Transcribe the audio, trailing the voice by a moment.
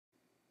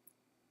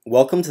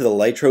Welcome to the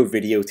Lytro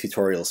video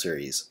tutorial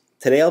series.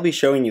 Today I'll be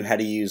showing you how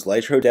to use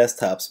Lytro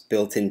Desktop's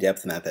built-in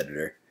depth map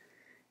editor.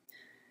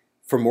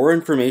 For more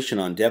information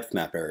on depth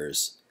map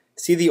errors,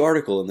 see the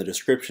article in the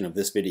description of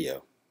this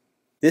video.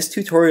 This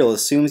tutorial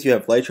assumes you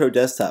have Lytro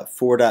Desktop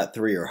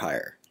 4.3 or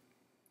higher.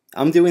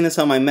 I'm doing this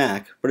on my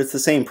Mac, but it's the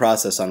same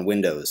process on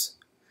Windows.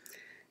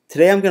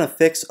 Today I'm going to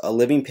fix a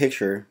living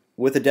picture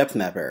with a depth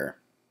map error.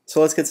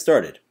 So let's get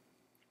started.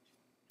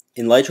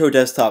 In Lytro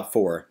Desktop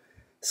 4,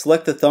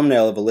 select the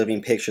thumbnail of a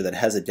living picture that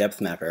has a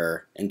depth map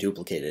error and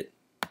duplicate it.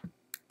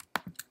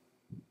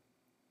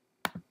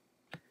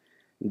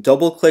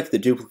 Double-click the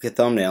duplicate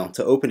thumbnail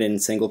to open it in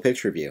single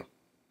picture view.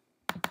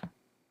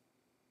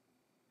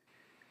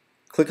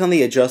 Click on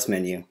the Adjust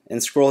menu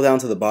and scroll down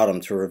to the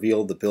bottom to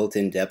reveal the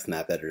built-in depth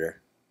map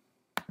editor.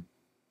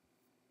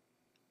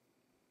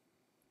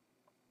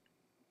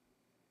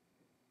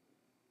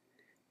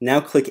 Now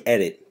click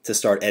Edit to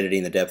start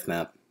editing the depth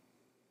map.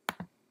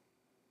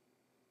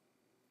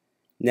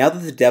 Now that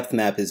the depth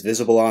map is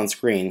visible on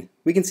screen,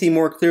 we can see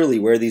more clearly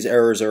where these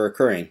errors are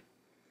occurring.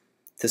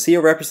 To see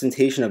a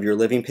representation of your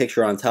living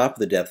picture on top of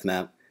the depth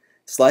map,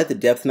 slide the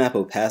depth map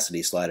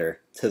opacity slider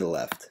to the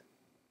left.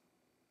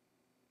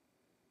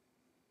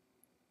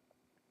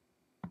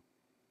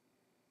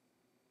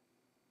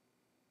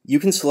 You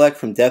can select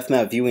from depth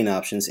map viewing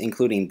options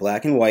including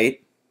black and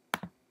white,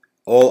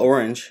 all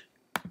orange,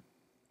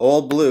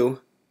 all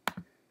blue,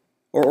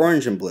 or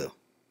orange and blue.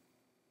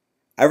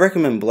 I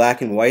recommend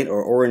black and white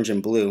or orange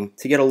and blue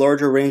to get a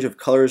larger range of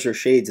colors or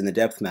shades in the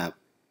depth map.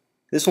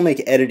 This will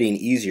make editing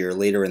easier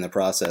later in the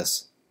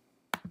process.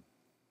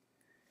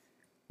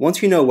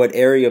 Once you know what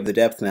area of the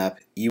depth map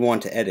you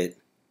want to edit,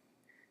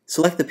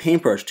 select the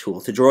paintbrush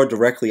tool to draw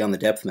directly on the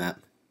depth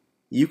map.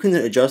 You can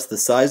adjust the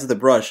size of the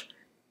brush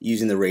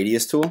using the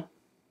radius tool,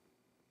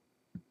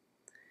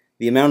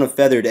 the amount of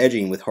feathered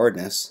edging with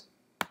hardness,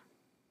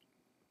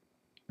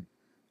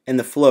 and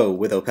the flow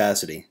with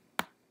opacity.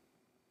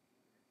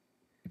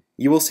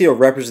 You will see a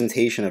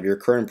representation of your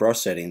current brush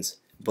settings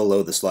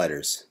below the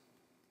sliders.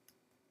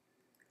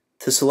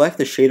 To select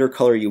the shader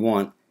color you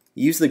want,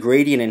 use the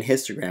gradient and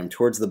histogram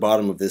towards the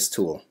bottom of this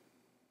tool.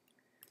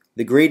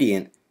 The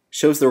gradient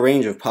shows the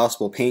range of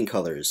possible paint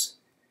colors,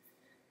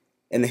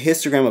 and the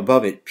histogram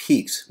above it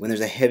peaks when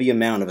there's a heavy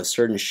amount of a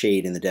certain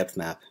shade in the depth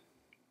map.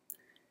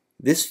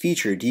 This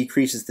feature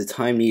decreases the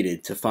time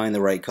needed to find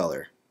the right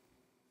color.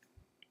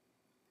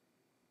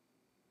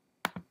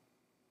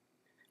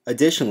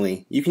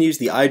 Additionally, you can use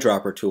the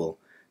eyedropper tool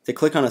to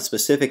click on a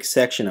specific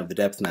section of the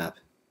depth map.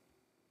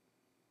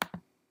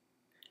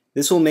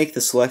 This will make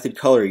the selected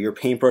color your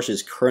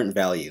paintbrush's current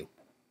value.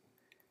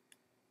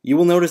 You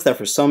will notice that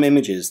for some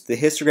images, the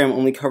histogram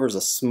only covers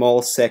a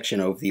small section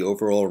of the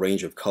overall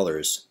range of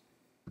colors.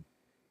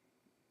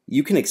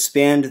 You can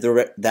expand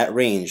that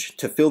range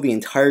to fill the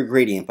entire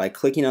gradient by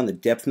clicking on the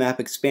depth map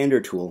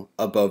expander tool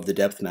above the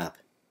depth map.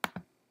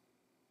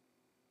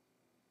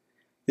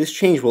 This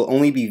change will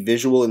only be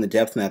visual in the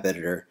depth map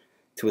editor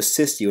to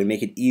assist you and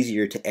make it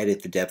easier to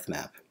edit the depth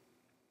map.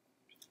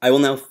 I will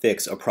now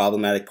fix a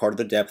problematic part of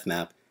the depth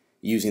map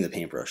using the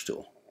paintbrush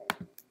tool.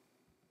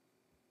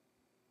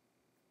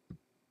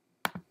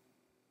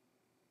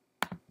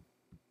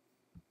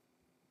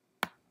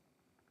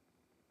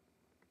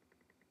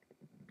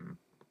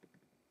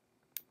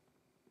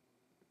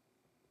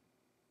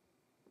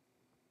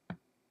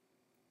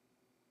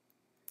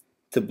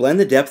 To blend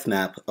the depth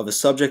map of a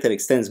subject that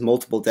extends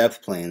multiple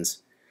depth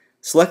planes,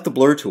 select the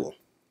Blur tool.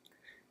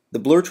 The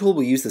Blur tool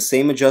will use the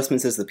same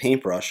adjustments as the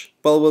paintbrush,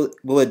 but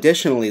will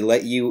additionally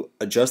let you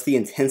adjust the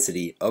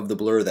intensity of the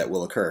blur that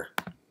will occur.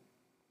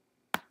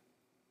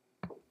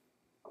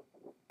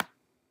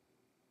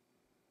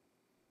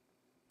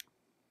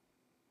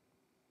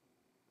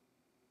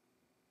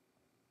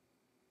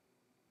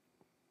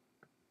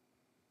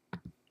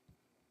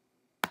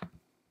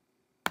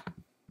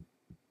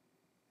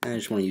 And I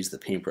just want to use the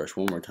paintbrush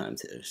one more time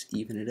to just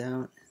even it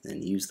out,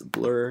 then use the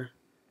blur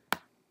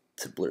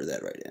to blur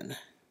that right in.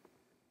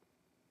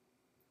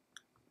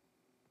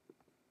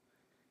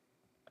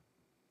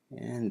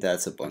 And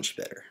that's a bunch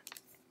better.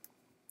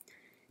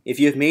 If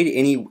you have made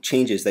any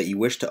changes that you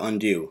wish to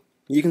undo,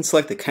 you can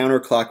select the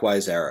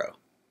counterclockwise arrow.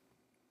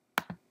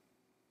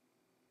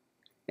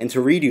 And to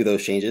redo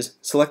those changes,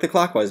 select the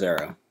clockwise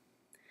arrow.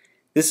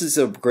 This is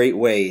a great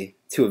way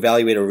to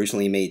evaluate a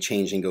recently made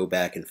change and go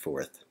back and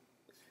forth.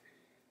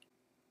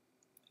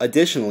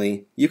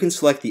 Additionally, you can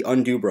select the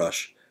Undo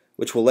brush,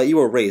 which will let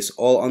you erase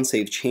all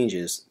unsaved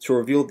changes to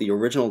reveal the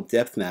original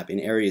depth map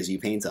in areas you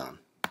paint on.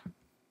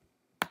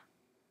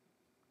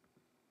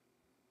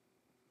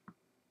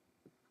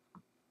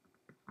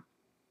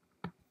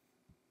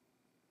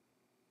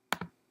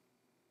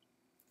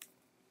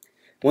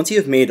 Once you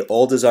have made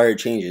all desired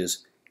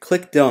changes,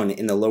 click Done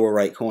in the lower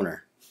right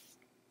corner.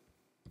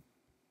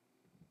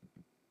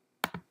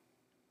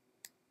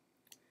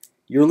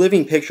 Your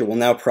living picture will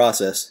now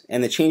process,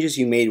 and the changes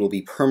you made will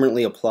be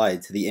permanently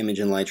applied to the image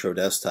in Lytro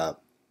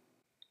Desktop.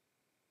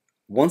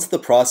 Once the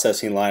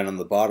processing line on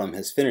the bottom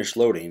has finished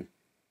loading,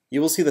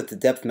 you will see that the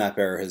depth map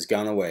error has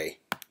gone away.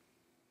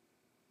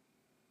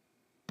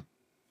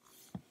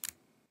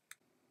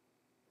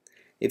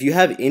 If you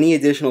have any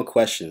additional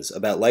questions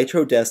about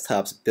Lytro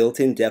Desktop's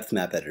built-in depth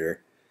map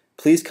editor,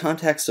 please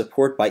contact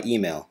support by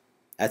email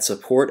at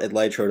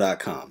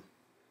support@lytro.com.